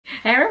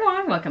Hey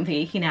everyone, welcome to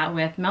Geeking Out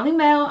with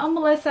MellyMel. I'm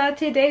Melissa.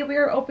 Today we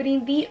are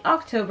opening the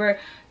October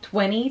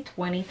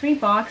 2023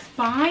 box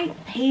by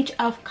Page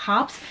of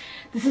Cups.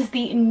 This is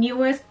the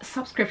newest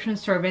subscription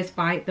service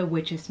by the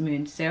Witch's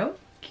Moon, so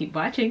keep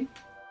watching.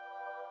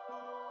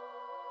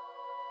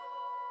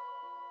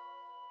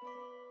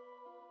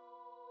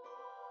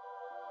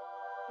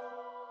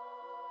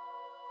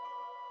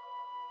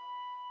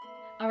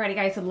 Alrighty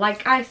guys, so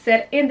like I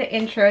said in the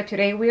intro,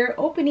 today we are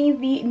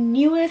opening the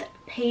newest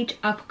Page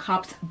of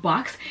Cups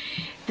box.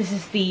 This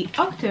is the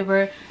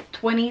October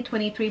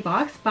 2023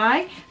 box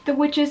by the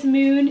Witch's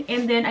Moon,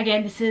 and then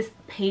again this is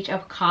Page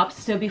of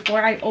Cups. So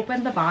before I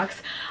open the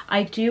box,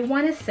 I do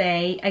want to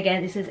say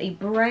again, this is a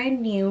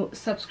brand new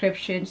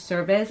subscription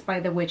service by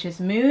the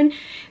Witch's Moon.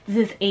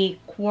 This is a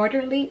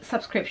quarterly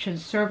subscription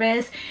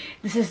service.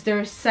 This is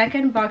their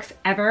second box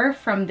ever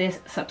from this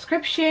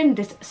subscription.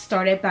 This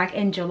started back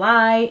in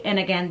July, and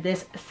again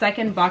this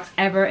second box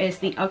ever is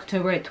the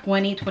October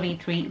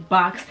 2023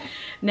 box.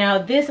 Now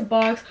this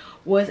box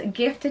was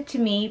gifted to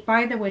me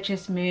by the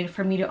Witch's Moon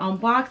for me to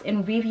unbox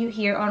and review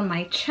here on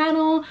my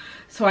channel,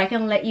 so I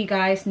can let you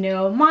guys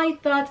know my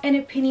thoughts and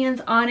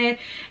opinions on it.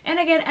 And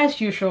again,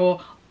 as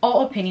usual,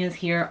 all opinions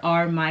here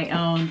are my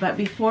own. But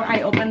before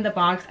I open the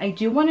box, I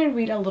do want to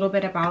read a little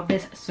bit about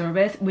this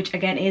service, which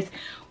again is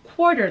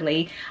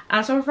quarterly.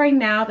 As of right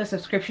now, the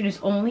subscription is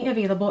only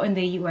available in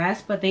the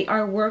US, but they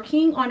are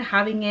working on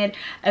having it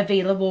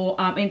available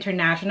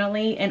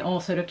internationally and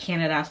also to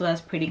Canada, so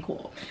that's pretty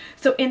cool.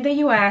 So in the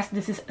US,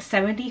 this is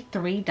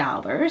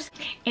 $73,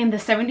 and the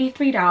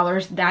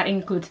 $73 that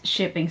includes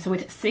shipping, so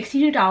it's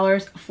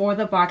 $62 for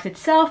the box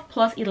itself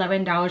plus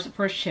 $11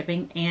 for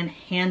shipping and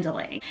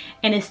handling,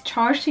 and it's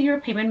charged to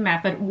your payment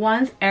method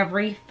once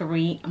every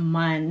 3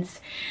 months.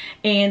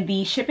 And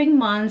the shipping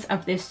months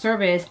of this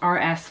service are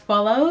as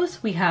follows.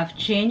 We have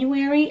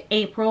January,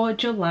 April,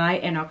 July,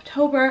 and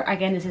October.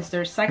 Again, this is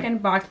their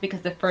second box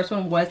because the first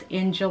one was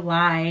in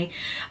July.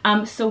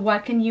 So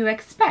what can you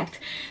expect?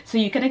 So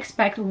you can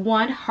expect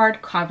one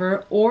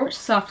hardcover or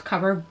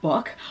softcover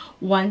book,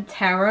 one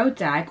tarot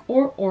deck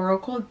or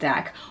oracle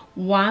deck,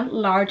 one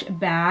large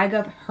bag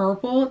of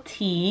herbal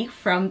tea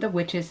from the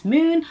Witch's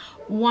Moon,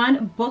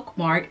 one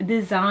bookmark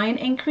designed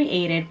and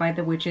created by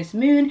the Witch's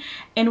Moon,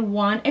 and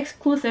one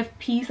exclusive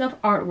piece of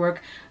artwork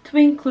to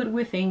include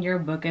within your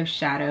book of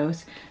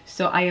shadows.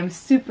 So I am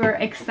super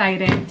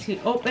excited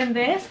to open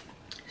this.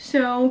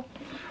 So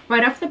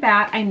right off the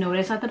bat, I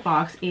noticed that the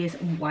box is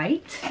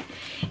white,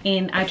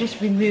 and I just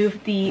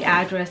removed the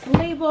address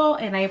label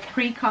and I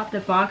pre-cut the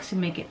box to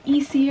make it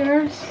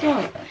easier.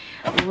 So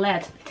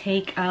let's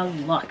take a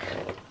look.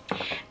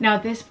 Now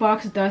this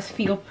box does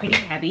feel pretty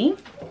heavy.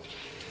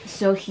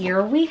 So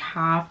here we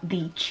have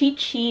the cheat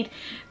sheet.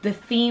 The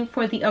theme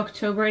for the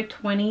October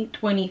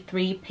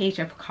 2023 Page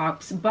of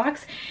Cups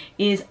box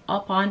is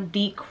up on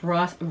the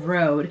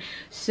Crossroad.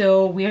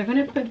 So we are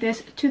going to put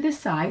this to the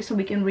side so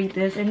we can read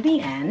this in the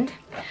end.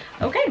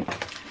 Okay,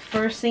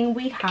 first thing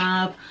we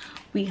have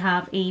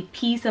a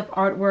piece of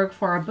artwork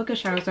for our Book of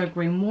Shadows or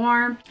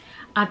Grimoire.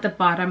 At the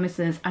bottom it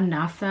says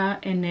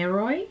Anasa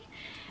Eneroi.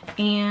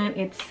 And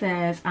it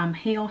says,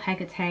 Hail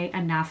Hecate,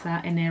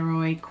 Anasa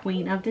Eneroi,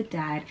 Queen of the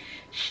Dead,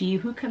 she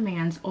who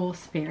commands all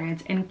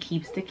spirits and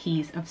keeps the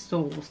keys of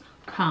souls.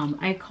 Come,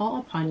 I call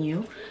upon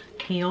you.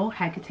 Hail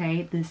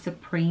Hecate, the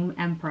supreme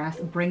empress,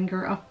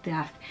 bringer of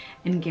death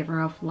and giver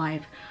of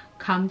life.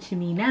 Come to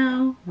me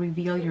now,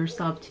 reveal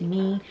yourself to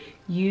me,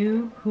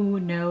 you who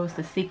knows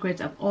the secrets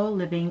of all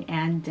living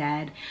and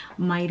dead.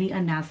 Mighty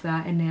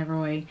Anasa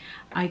Eneroi,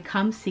 I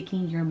come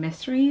seeking your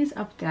mysteries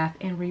of death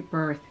and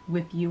rebirth.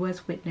 With you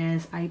as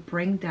witness, I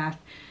bring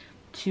death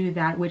to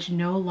that which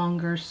no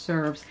longer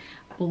serves.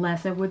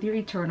 Blessed with your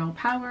eternal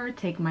power,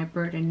 take my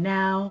burden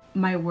now.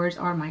 My words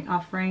are my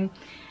offering,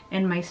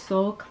 and my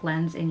soul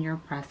cleansed in your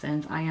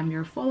presence. I am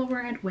your follower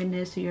and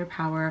witness to your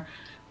power.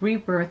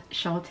 Rebirth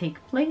shall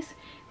take place.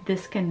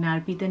 This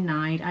cannot be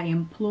denied. I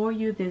implore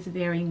you this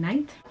very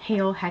night.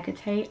 Hail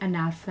Hecate,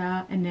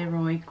 Anasa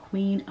Eneroi,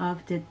 Queen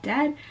of the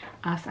Dead.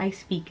 As I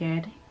speak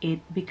it, it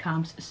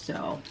becomes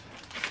so.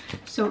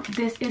 So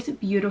this is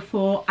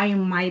beautiful. I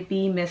might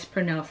be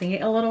mispronouncing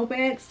it a little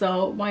bit,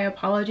 so my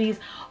apologies.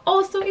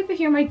 Also, if you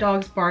hear my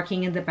dogs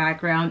barking in the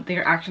background,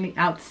 they're actually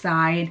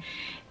outside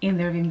and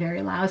they're being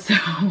very loud, so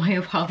my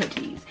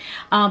apologies.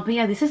 But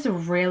yeah, this is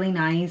really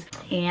nice.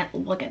 And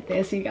look at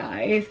this, you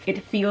guys.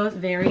 It feels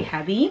very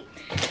heavy.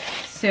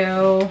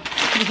 So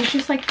this is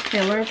just like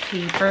filler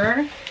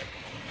paper.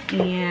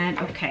 And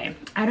okay,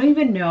 I don't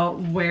even know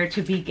where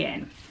to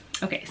begin.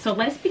 Okay, so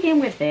let's begin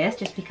with this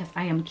just because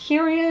I am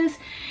curious.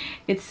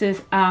 It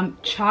says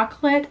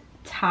chocolate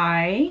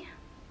Thai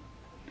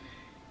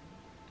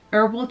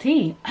herbal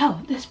tea.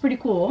 Oh, this is pretty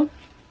cool.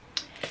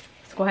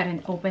 Let's go ahead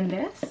and open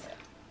this.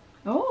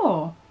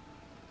 Oh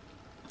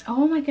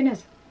my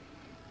goodness.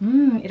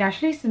 It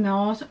actually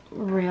smells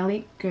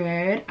really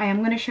good. I am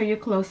going to show you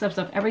close-ups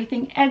of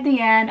everything at the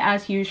end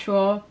as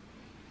usual.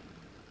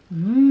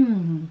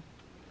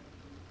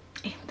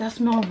 It does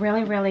smell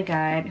really, really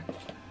good.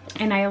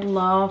 and I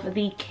love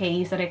the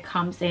case that it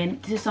comes in.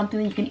 This is something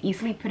that you can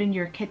easily put in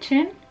your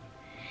kitchen,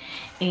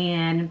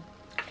 and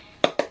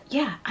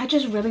yeah, I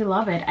just really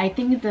love it. I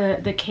think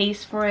the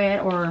case for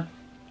it, or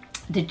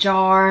the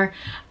jar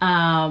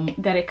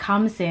that it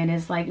comes in,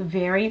 is like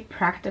very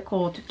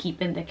practical to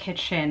keep in the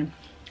kitchen.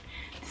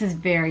 This is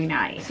very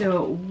nice.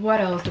 So what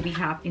else do we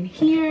have in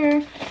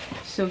here?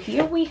 So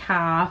here we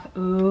have,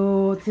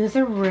 ooh, this is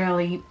a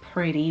really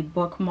pretty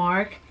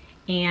bookmark,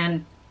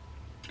 and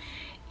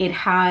it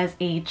has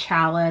a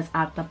chalice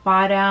at the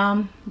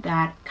bottom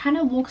that kind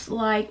of looks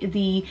like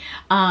the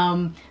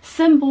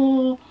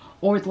symbol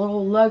or the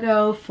little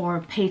logo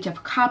for Page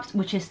of Cups,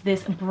 which is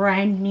this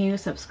brand new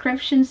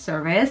subscription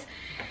service.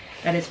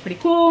 That is pretty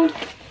cool.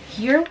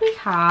 Here we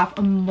have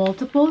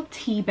multiple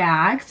tea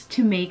bags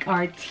to make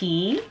our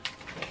tea.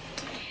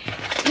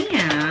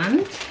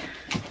 And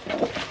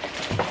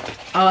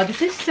oh,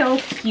 this is so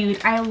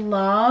cute. I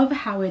love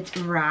how it's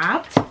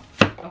wrapped.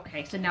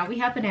 Okay, so now we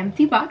have an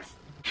empty box.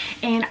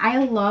 And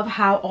I love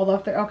how all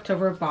of the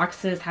October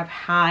boxes have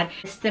had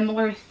a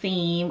similar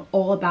theme,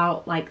 all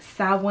about like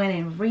Samhain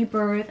and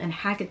rebirth and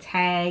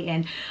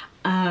Hecate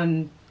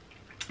and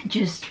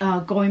just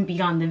going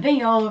beyond the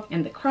veil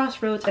and the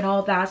crossroads and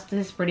all that. So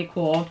this is pretty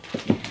cool.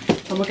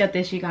 So look at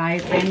this, you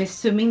guys. I'm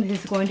assuming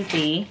this is going to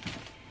be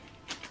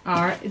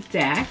our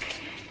deck,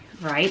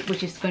 right,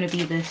 which is going to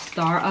be the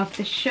star of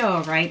the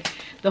show, right?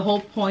 The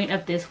whole point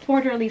of this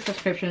quarterly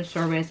subscription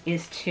service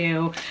is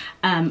to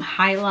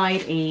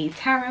highlight a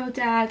tarot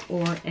deck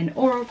or an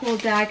oracle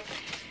deck,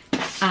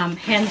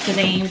 hence the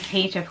name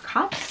Page of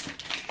Cups.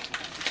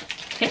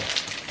 Okay,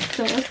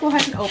 so let's go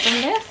ahead and open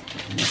this.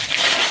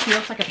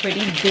 Feels like a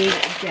pretty big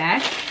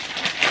deck.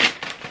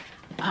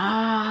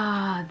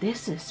 Ah,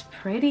 this is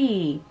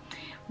pretty.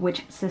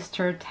 Witch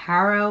Sister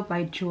Tarot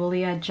by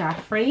Julia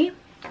Jeffrey.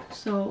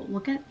 So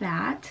look at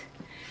that.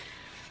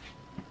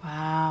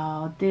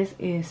 Wow, this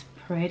is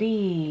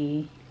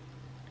pretty.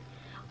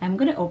 I'm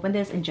gonna open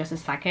this in just a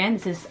second.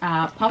 This is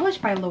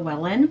published by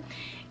Llewellyn,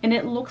 and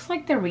it looks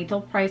like the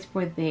retail price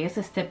for this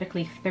is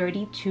typically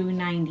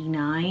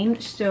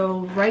 $32.99.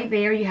 So right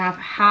there you have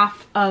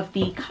half of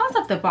the cost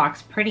of the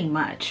box, pretty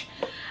much.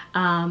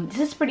 This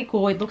is pretty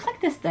cool. It looks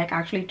like this deck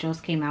actually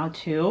just came out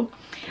too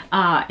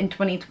in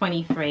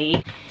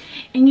 2023.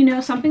 And you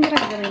know, something that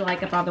I really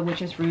like about the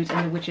Witch's Roots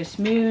and the Witch's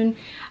Moon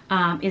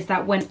is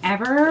that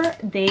whenever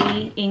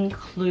they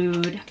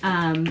include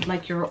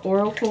like your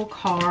oracle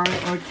card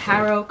or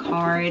tarot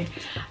card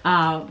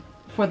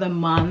for the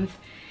month,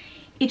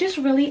 it just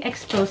really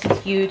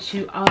exposes you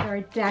to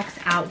other decks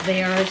out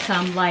there,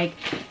 some like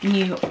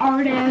new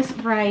artists,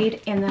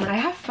 right? And then I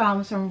have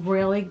found some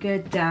really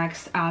good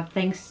decks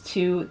thanks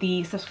to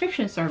the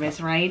subscription service,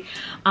 right?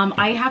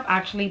 I have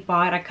actually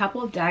bought a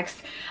couple of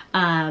decks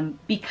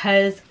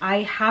because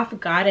I have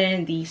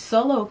gotten the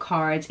solo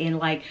cards in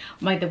like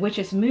the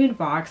Witch's Moon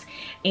box,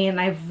 and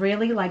I've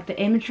really liked the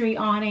imagery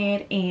on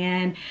it,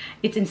 and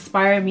it's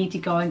inspired me to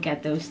go and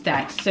get those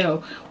decks.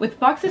 So with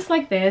boxes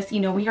like this,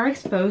 you know, we are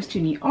exposed to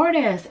new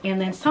artists,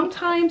 and then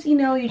sometimes, you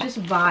know, you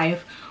just vibe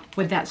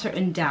with that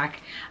certain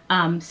deck.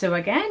 So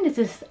again, this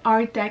is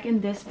our deck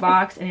in this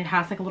box, and it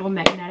has like a little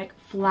magnetic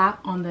flap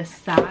on the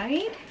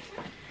side.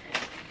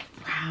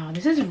 Wow,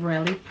 this is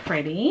really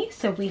pretty.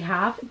 So we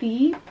have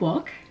the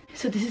book.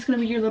 So this is going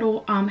to be your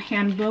little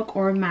handbook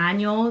or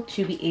manual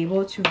to be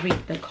able to read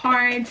the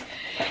cards.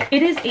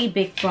 It is a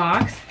big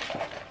box,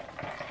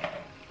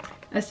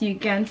 as you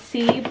can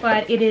see,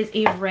 but it is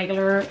a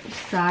regular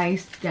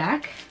size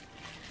deck.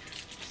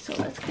 So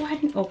let's go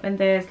ahead and open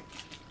this.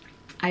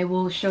 I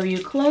will show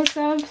you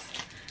close-ups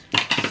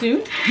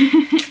soon.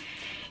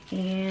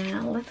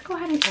 And let's go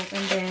ahead and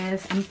open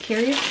this. I'm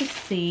curious to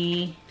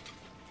see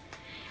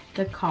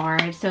the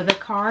cards. So the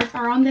cards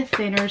are on the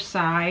thinner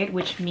side,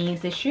 which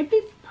means they should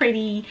be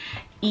pretty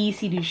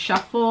easy to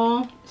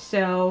shuffle.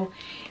 So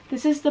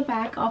this is the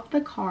back of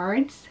the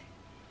cards.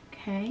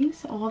 Okay,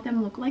 so all of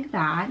them look like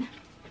that.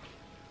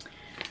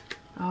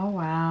 Oh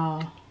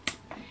wow.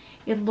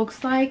 It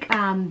looks like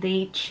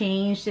they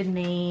changed the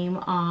name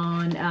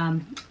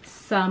on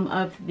some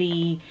of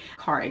the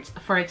cards.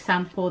 For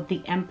example,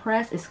 the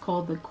Empress is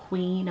called the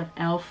Queen of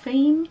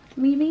Elfame,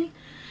 maybe.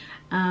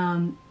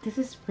 This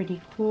is pretty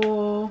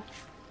cool.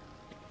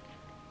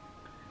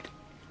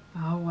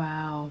 Oh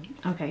wow.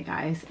 Okay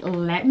guys,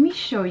 let me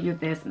show you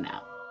this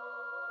now.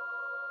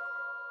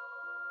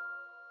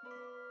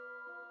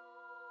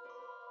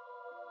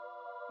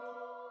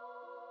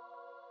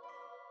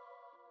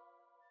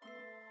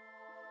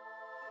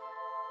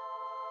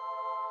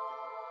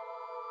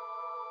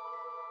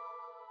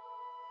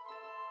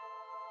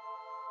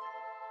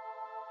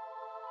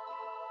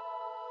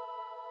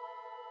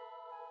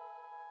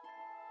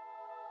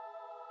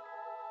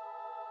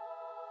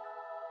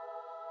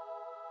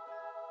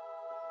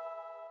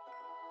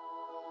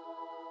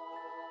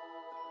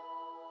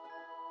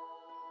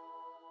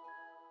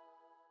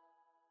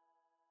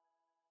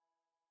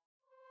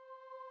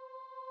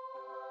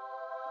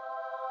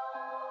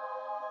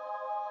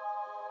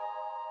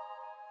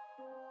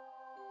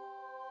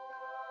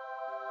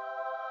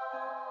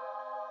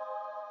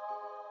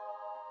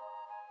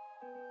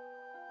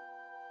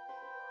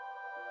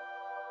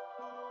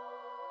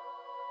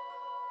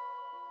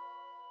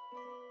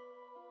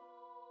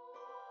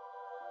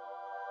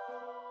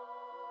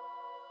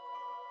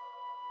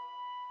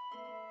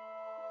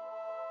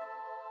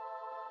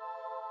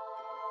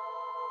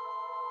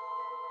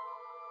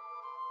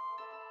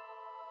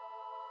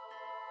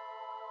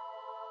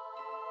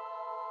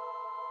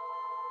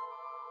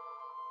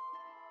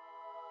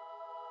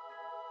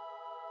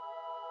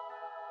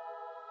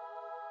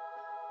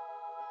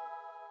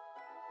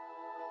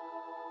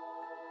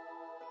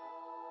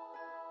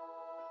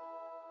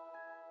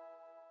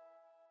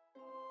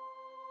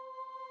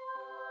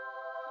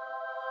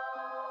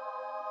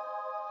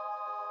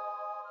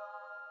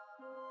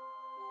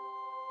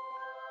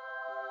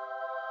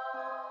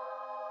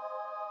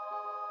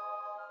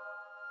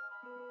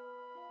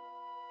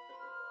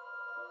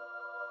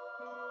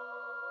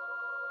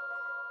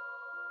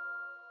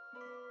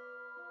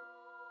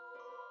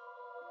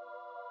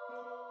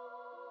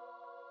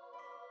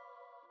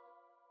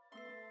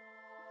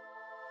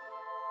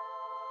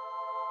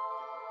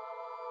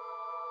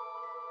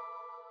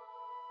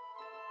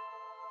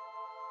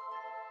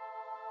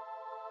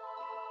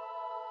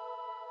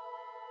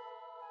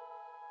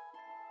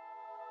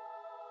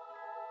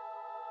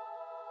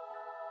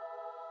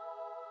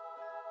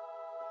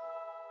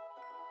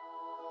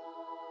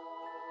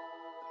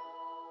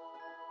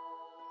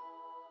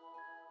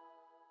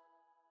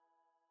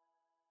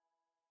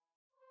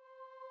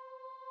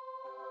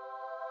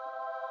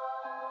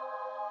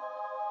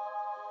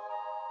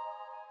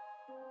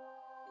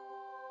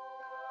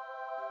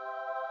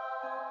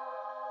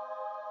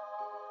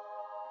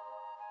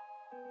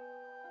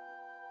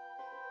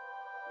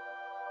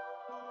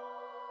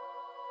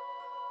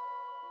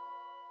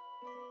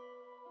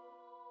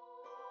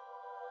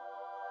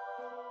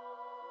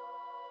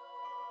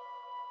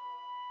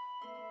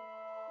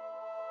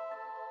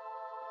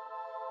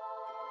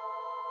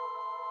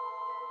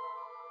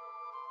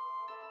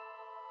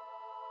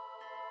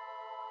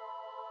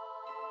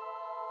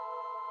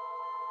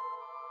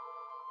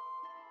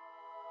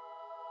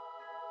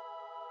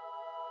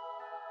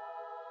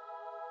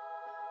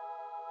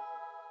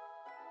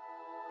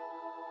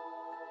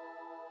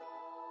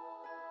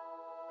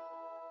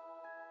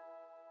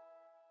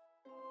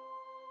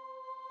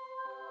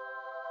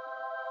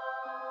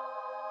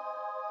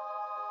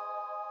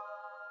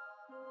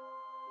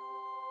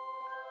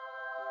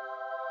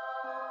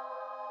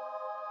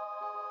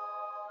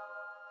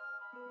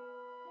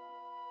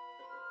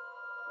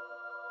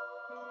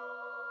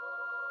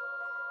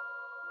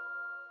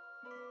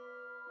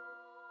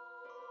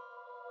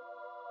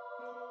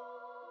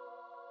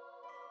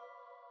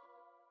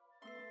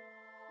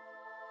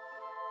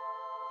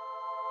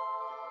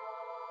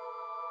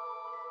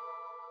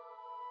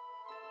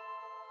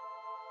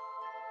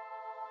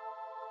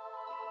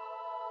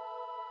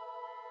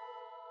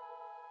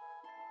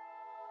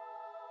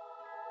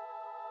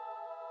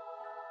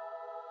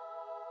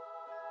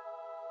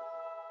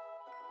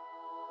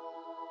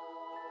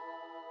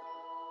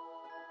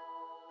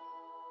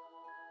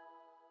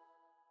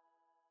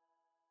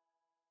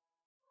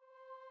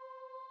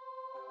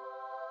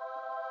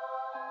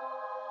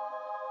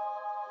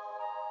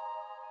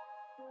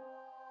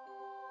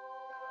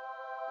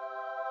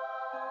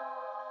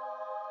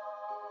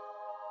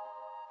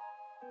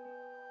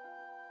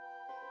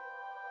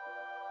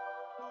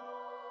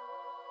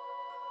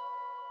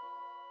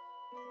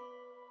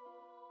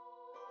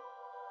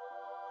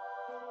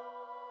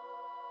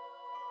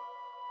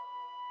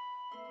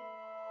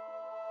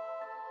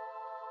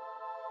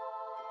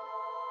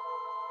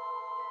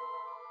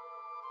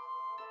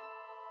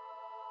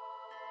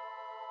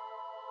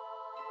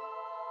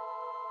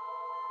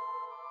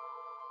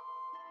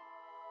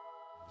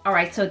 All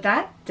right, so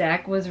that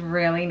deck was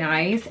really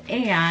nice,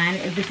 and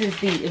this is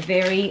the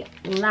very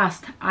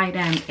last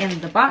item in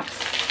the box.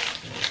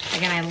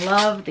 Again, I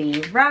love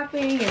the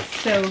wrapping, it's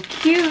so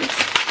cute.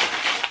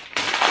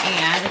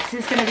 And this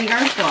is gonna be our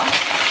book.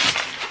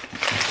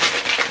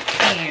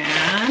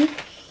 And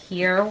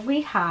here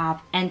we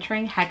have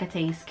Entering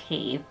Hecate's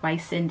Cave by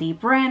Cindy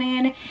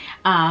Brennan.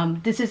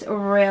 This is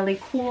really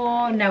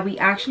cool. Now we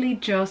actually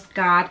just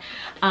got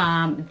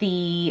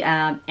the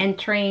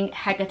Entering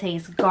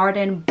Hecate's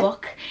Garden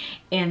book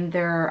in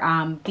their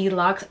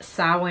deluxe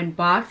Samhain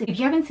box. If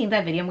you haven't seen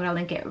that video, I'm gonna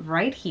link it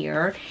right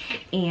here.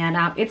 And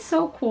it's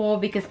so cool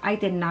because I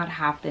did not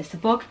have this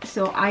book,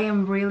 so I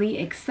am really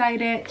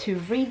excited to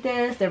read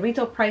this. The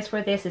retail price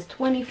for this is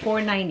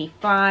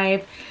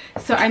 $24.95,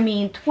 so I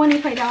mean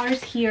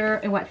 $25 here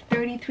and what,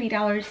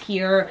 $33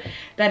 here.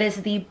 That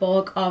is the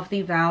bulk of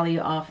the value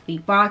of the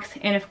box.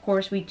 And of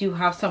course we do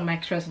have some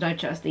extras, not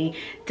just the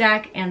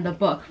deck and the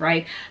book,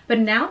 right? But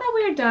now that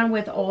we're done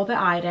with all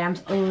the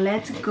items,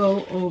 let's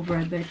go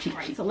over the cheat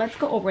sheet. So let's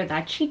go over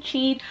that cheat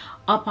sheet.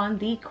 Up on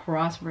the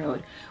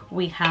crossroad,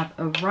 we have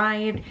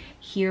arrived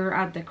here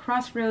at the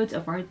crossroads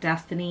of our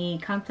destiny,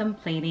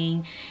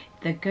 contemplating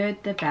the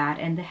good, the bad,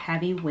 and the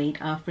heavy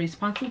weight of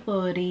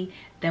responsibility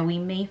that we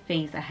may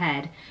face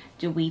ahead.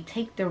 Do we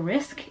take the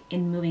risk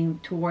in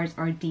moving towards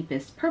our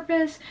deepest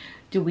purpose?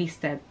 Do we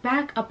step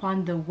back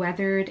upon the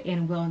weathered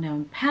and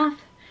well-known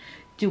path?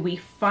 Do we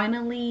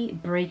finally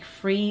break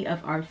free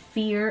of our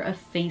fear of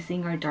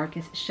facing our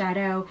darkest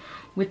shadow?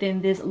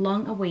 Within this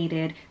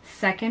long-awaited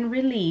second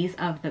release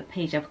of the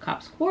Page of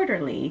Cups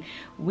Quarterly,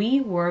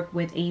 we work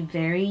with a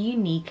very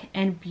unique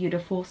and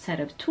beautiful set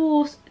of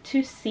tools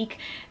to seek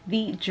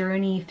the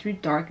journey through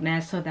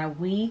darkness so that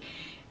we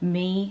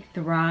may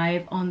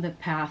thrive on the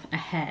path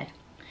ahead.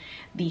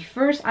 The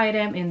first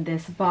item in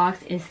this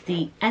box is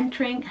the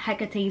Entering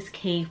Hecate's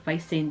Cave by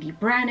Cindy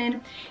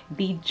Brennan,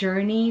 The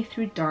Journey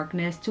Through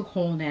Darkness to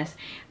Wholeness.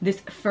 This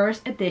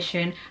first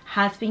edition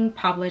has been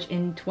published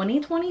in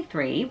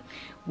 2023.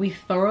 We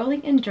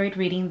thoroughly enjoyed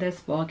reading this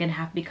book and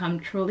have become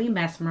truly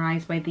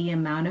mesmerized by the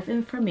amount of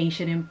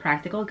information and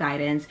practical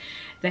guidance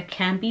that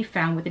can be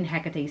found within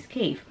Hecate's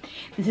Cave.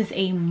 This is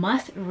a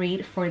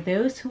must-read for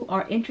those who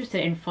are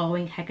interested in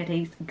following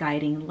Hecate's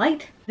guiding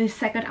light. The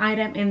second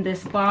item in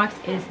this box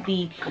is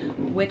the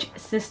Witch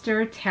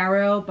Sister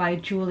Tarot by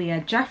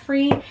Julia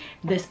Jeffrey.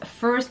 This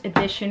first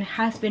edition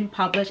has been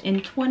published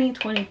in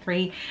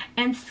 2023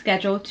 and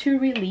scheduled to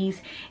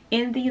release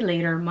in the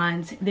later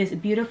months. This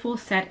beautiful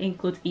set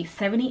includes a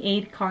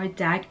 78 card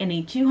deck and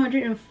a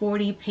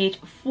 240-page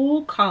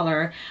full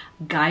color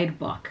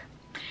guidebook.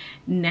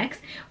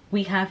 Next,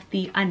 we have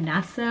the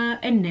Anasa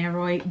and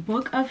Neroi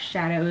Book of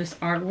Shadows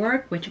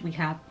artwork, which we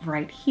have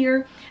right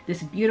here.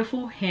 This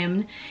beautiful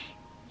hymn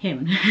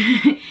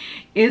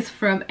is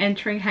from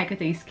Entering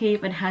Hecate's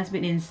Cave and has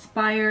been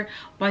inspired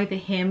by the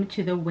hymn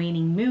to the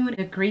waning moon,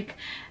 a Greek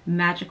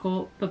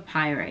magical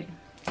papyri.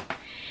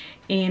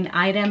 And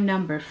item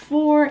number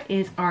 4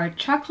 is our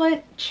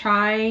chocolate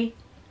chai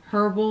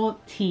herbal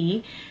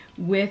tea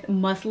with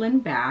muslin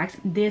bags.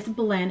 This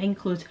blend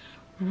includes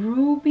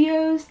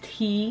Rubio's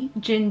tea,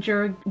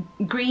 ginger,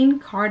 green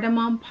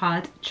cardamom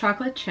pods,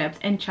 chocolate chips,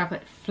 and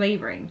chocolate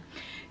flavoring.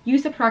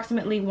 Use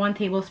approximately 1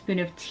 tablespoon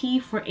of tea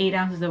for 8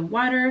 ounces of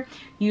water.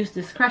 Use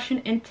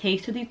discretion and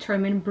taste to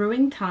determine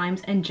brewing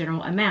times and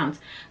general amounts.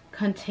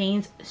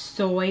 Contains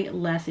soy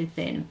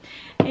lecithin.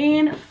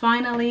 And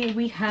finally,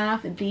 we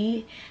have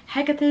the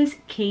Hecate's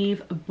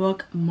Cave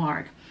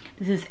bookmark.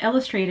 This is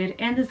illustrated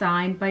and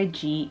designed by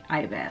G.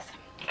 Ibis.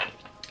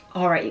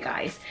 All right, you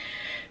guys.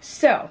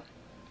 So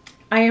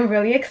I am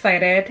really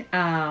excited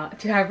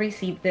to have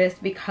received this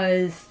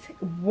because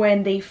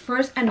when they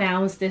first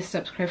announced this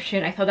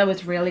subscription, I thought that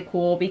was really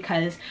cool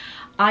because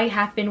I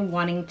have been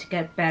wanting to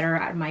get better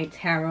at my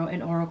tarot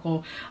and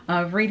oracle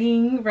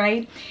reading,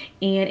 right?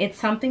 And it's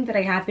something that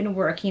I have been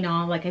working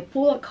on. Like, I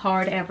pull a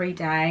card every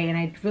day and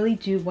I really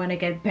do want to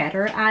get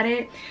better at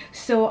it.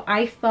 So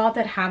I thought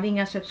that having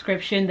a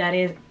subscription that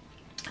is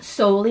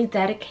solely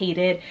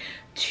dedicated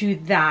to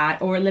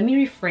that, or let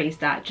me rephrase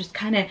that, just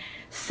kind of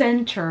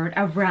centered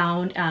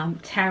around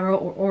tarot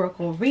or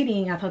oracle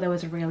reading, I thought that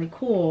was really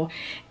cool.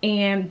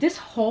 And this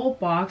whole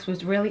box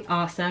was really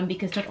awesome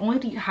because not only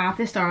do you have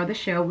the star of the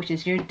show, which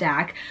is your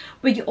deck,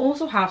 but you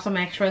also have some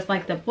extras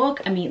like the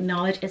book. I mean,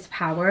 knowledge is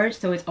power,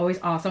 so it's always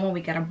awesome when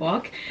we get a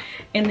book.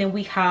 And then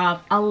we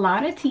have a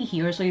lot of tea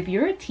here, so if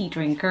you're a tea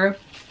drinker,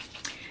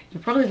 you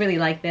probably really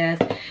like this.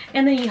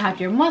 And then you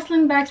have your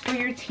muslin bags for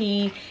your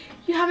tea.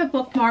 You have a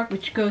bookmark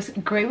which goes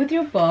great with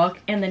your book,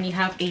 and then you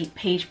have a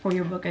page for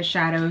your Book of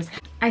Shadows.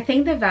 I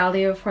think the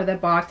value for the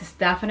box is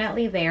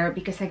definitely there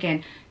because,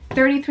 again,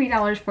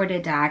 $33 for the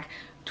deck,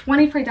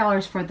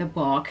 $25 for the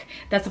book.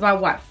 That's about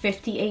what,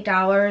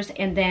 $58?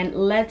 And then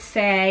let's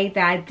say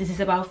that this is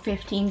about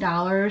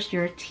 $15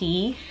 your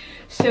tea.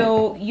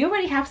 So you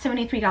already have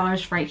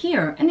 $73 right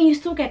here, and then you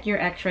still get your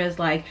extras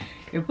like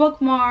your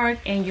bookmark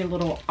and your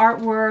little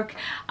artwork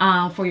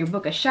for your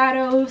book of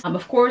shadows.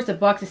 Of course, the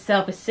box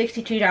itself is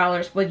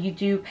 $62, but you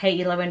do pay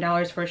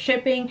 $11 for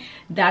shipping.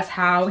 That's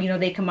how, you know,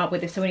 they come up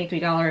with the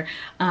 $73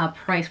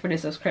 price for the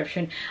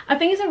subscription. I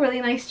think it's a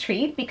really nice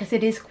treat because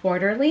it is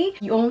quarterly.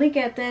 You only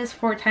get this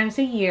 4 times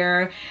a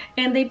year,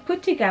 and they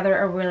put together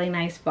a really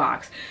nice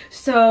box.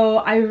 So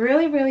I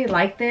really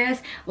like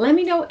this. Let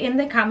me know in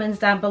the comments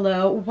down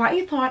below what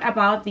you thought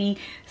about the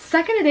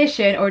second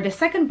edition or the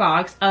second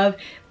box of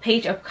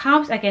Page of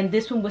Cups. Again,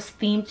 this one was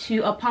themed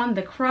to Upon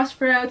the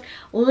Crossroad.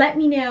 Let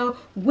me know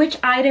which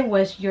item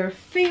was your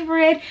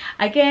favorite.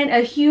 Again, a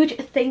huge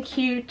thank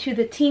you to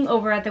the team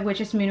over at the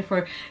Witch's Moon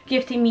for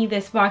gifting me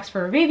this box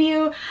for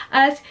review.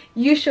 As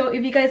usual,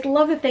 if you guys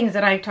love the things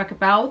that I talk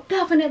about,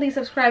 definitely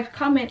subscribe,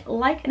 comment,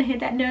 like, and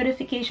hit that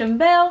notification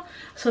bell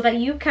so that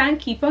you can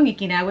keep on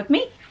geeking out with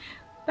me.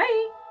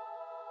 Bye!